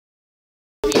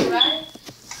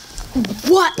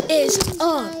What is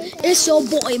up? It's your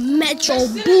boy Metro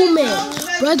Boomin,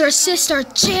 brother sister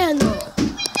channel.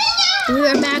 We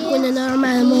are back with another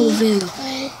Memo video.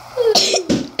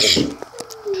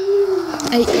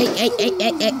 Hey.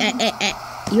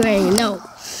 You already know.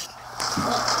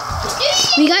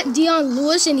 We got Dion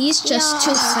Lewis and he's just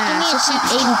too fast. It's an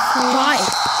 85.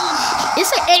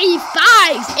 It's an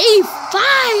 85.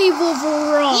 85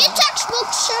 overall. Your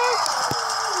textbook, sir.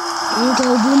 Here you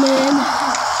go, Boomin.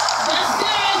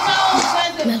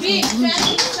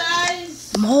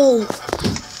 Mo.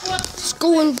 Let's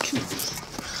go into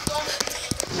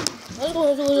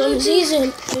the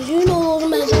season. Cause you know those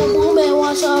Metro Boomin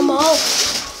want some more.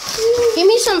 Give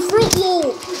me some Fruit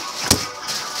Loop.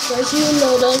 Cause you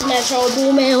know those Metro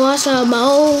Boomin want some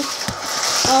more.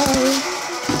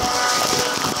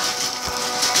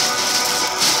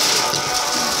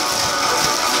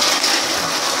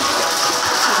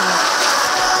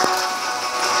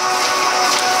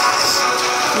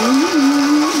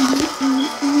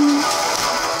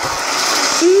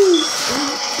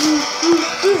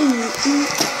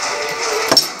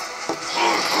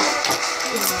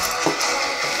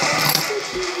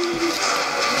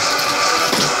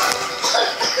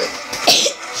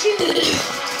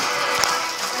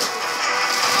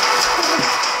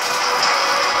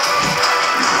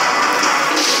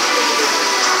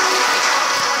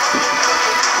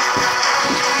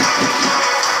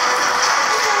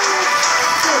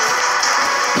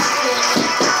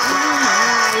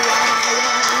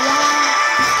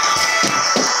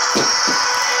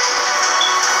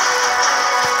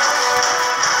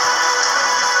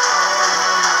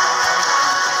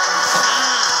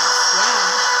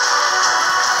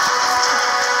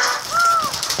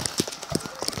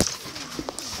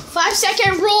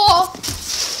 Second rule.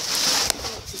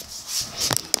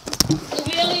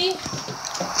 Really?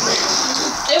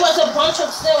 It was a bunch of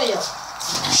cereal.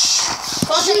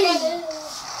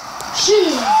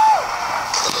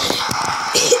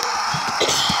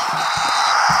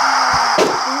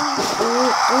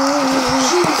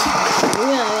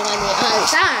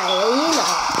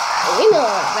 You know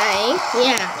what I'm saying?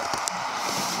 Yeah.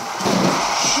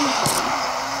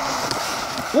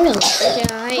 We're gonna let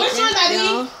y'all. Which one,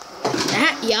 Daddy?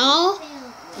 That, y'all. Which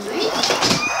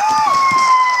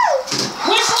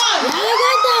one? Yeah, we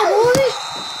got that, boy.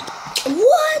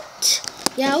 What?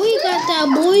 Yeah, we got that,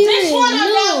 boy. This one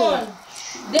or that one?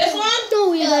 This one? No,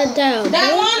 we got that.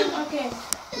 That boy. one? Okay.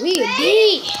 We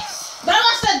did.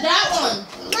 Bella said that one.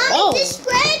 Mommy, this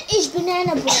bread is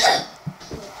banana bread.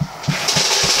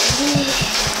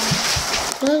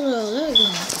 There you go.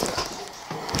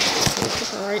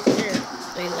 Right there.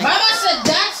 Bella said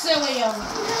that cereal.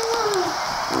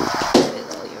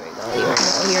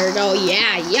 Here we go.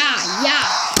 Yeah.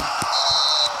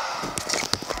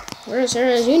 Where's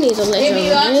hers? You need to let Maybe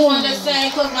you have to her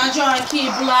understand because my drawing key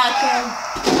black and...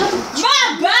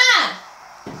 Bye!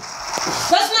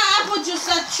 That's not apple juice,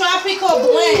 that's tropical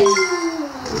blend. You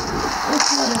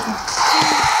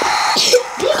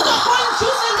stop putting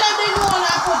juice in there, then you want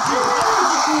apple juice.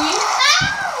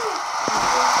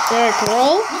 Derek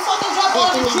Rowe. You fucking drop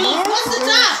all the juice. What's the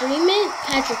top? Freeman,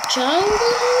 Patrick Chung,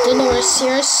 Dolores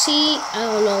Searcy, I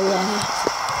don't know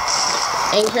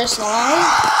and Chris Long.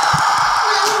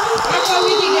 That's why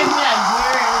we can give me that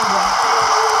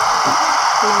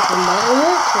Malcolm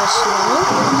Butler, Chris Long.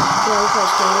 Young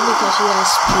Chris Long because he has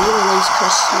speed and he's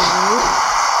Chris Long.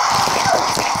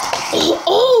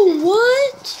 Oh,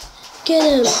 what? Get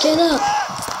him, get up.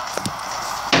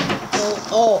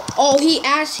 Oh, he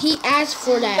asked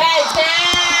for that.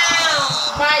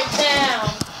 Bite down.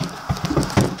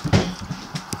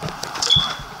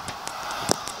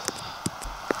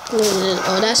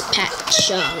 Oh, that's Pat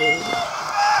Chung.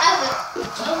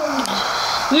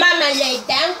 Mama lay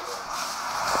down.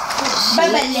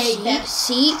 Baba lay down.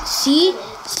 See?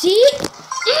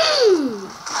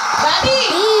 Daddy,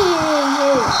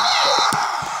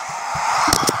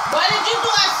 what did you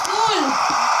do at school?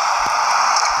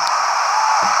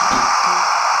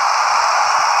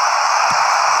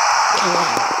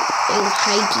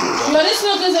 No, this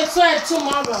milk is expired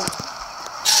tomorrow.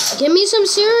 Give me some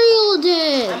cereal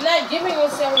then. I'm not giving you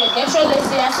cereal. Get your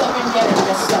lazy ass up and get it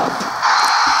yourself.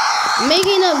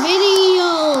 Making a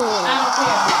video. I don't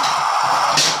care.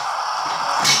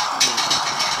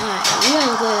 Alright, we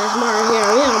gotta play that smart here.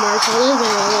 We gotta march on this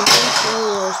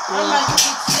video. I'm about to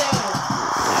eat cereal.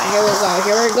 Alright,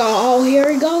 here we go. Oh, here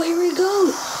we go.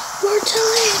 We're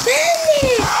telling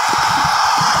Bandit.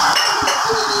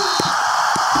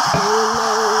 And we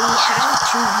know we have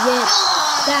to get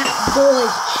that boy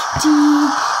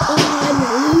Dion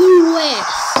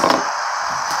Lewis.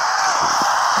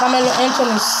 Carmelo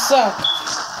Anthony suck.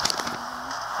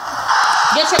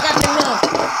 Get your goddamn milk.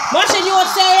 Marsha, you want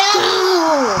to say it?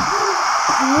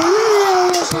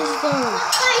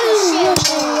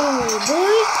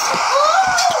 Boy.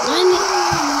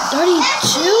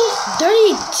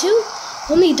 32?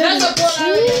 Only 32?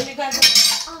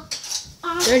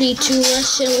 32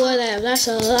 Russian, whatever. That's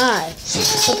a lie.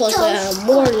 Supposed to have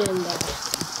more than that.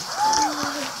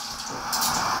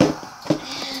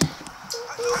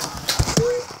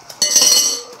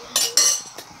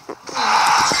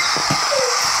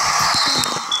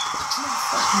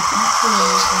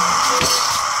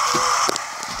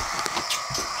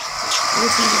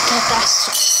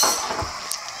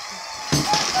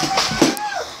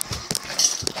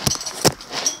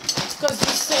 Because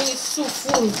this thing is too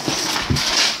full.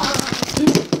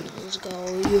 Let's go.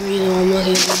 You really want to look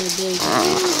at the big.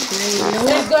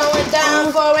 It's going down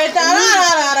for it.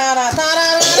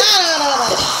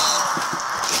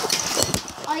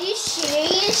 Are you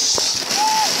serious?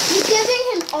 You giving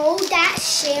him all that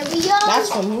cereal? That's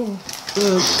for me.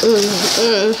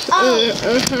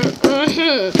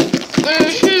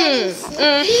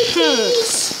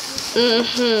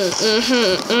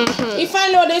 If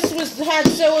I know this was had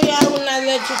cereal, I would not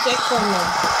let you take from me.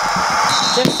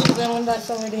 Just use them when that's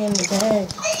already in the bag.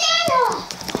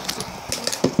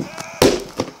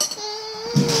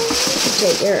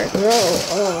 Take Eric. No.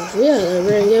 Oh, yeah. We're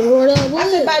going to get more of that. I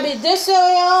said, baby, this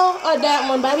cereal or that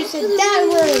one? Baby said, that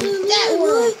one. That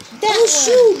one. That one.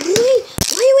 Shoot, boy.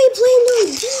 Why are we playing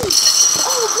those deep?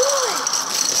 Oh, boy.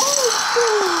 Oh,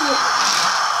 boy.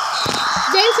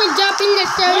 Thanks for dropping the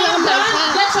cereal on my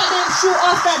head. Let's try to shoot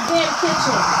off that damn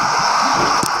kitchen.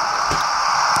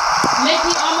 Make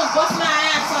me almost bust my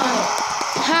ass on it.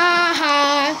 Ha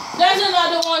ha. There's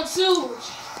another one too.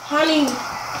 Honey.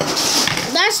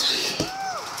 That's...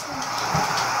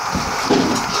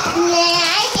 Nah,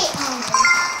 I hate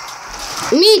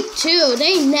hungry. Me too.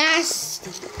 They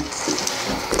nasty.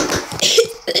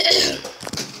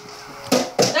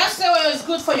 That cereal is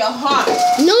good for your heart.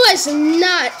 No, it's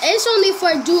not. It's only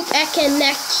for Duke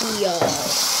Ekenekio.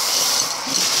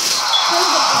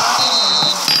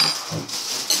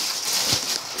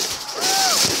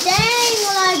 Dang,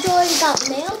 well, I already got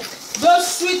milk. Those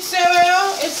sweet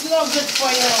cereal, it's no good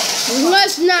for you. No,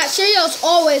 it's not. Cereal's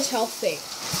always healthy.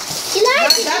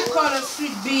 That's called a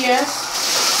sweet BS.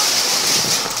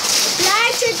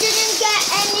 Elijah didn't get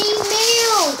any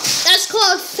milk. That's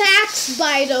called facts,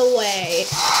 by the way.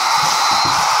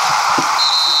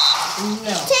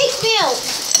 No. Take milk.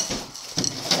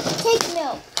 Take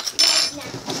milk. Right now.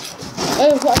 I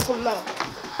just want some milk.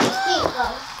 Here you go.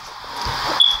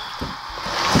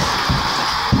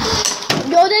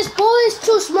 Yo, this bowl is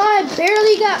too small. I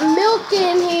barely got milk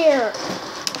in here.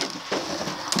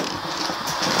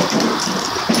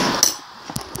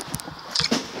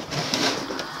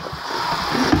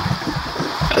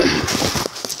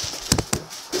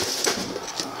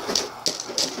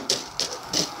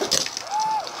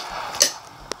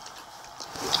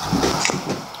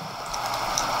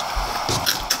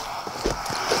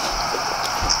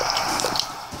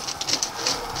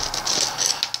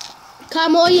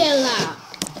 Camoyela.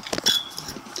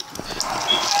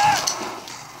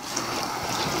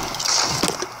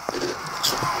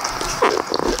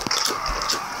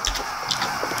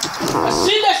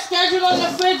 See the schedule on the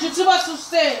fridge. It's supposed to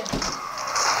say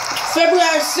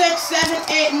February 6, 7,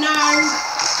 8, 9,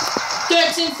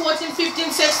 13, 14,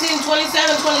 15, 16,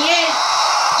 27, 28.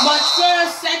 March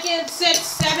 1st, 2nd, 6,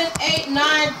 7, 8,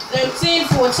 9, 13,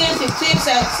 14, 15,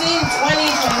 17, 20,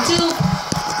 22.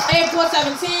 April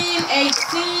 17,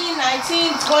 18,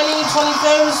 19, 20,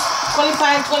 21st,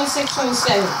 25, 26,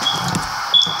 27.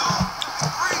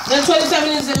 Then 27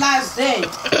 is the last day.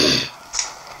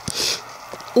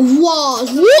 Whoa.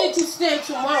 So we need to stay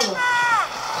tomorrow.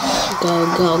 Go.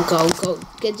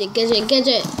 Get it.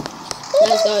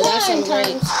 Let's go. That's some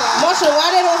great. Marsha,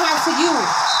 why they don't have for you?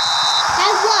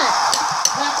 Have what?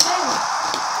 That thing.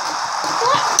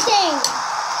 What thing?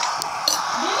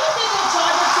 Do you think they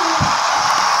charge it to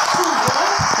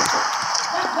what?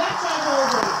 That charge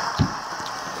over.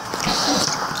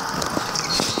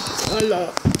 Oh no.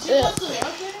 She wants to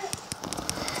work with it?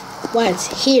 What?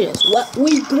 Here's what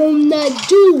we gonna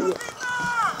do.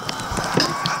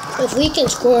 If we can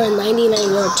score a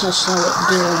 99-yard touchdown with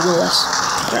Dion Lewis,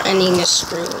 we're ending this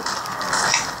screen.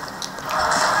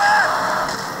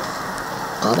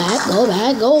 Go back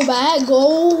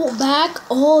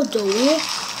all the way.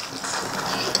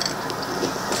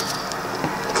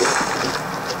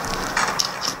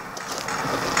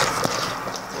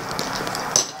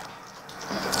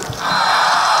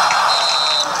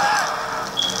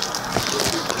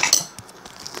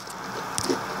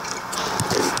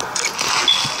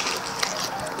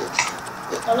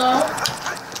 Hello?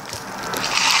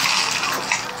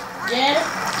 Yeah?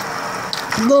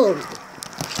 Boom.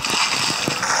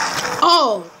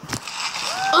 Oh.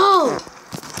 Oh.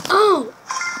 Oh.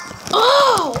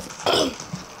 Oh.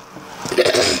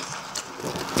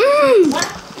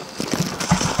 What?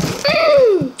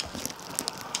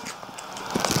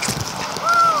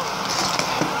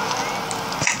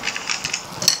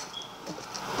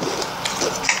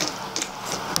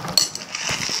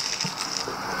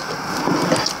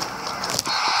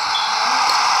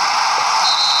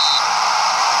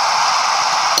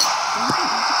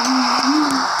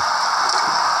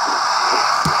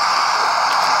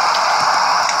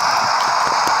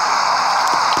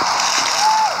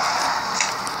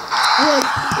 Look,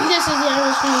 this is the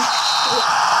honest.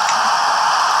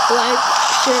 Like,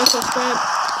 share, subscribe.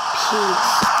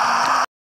 Peace.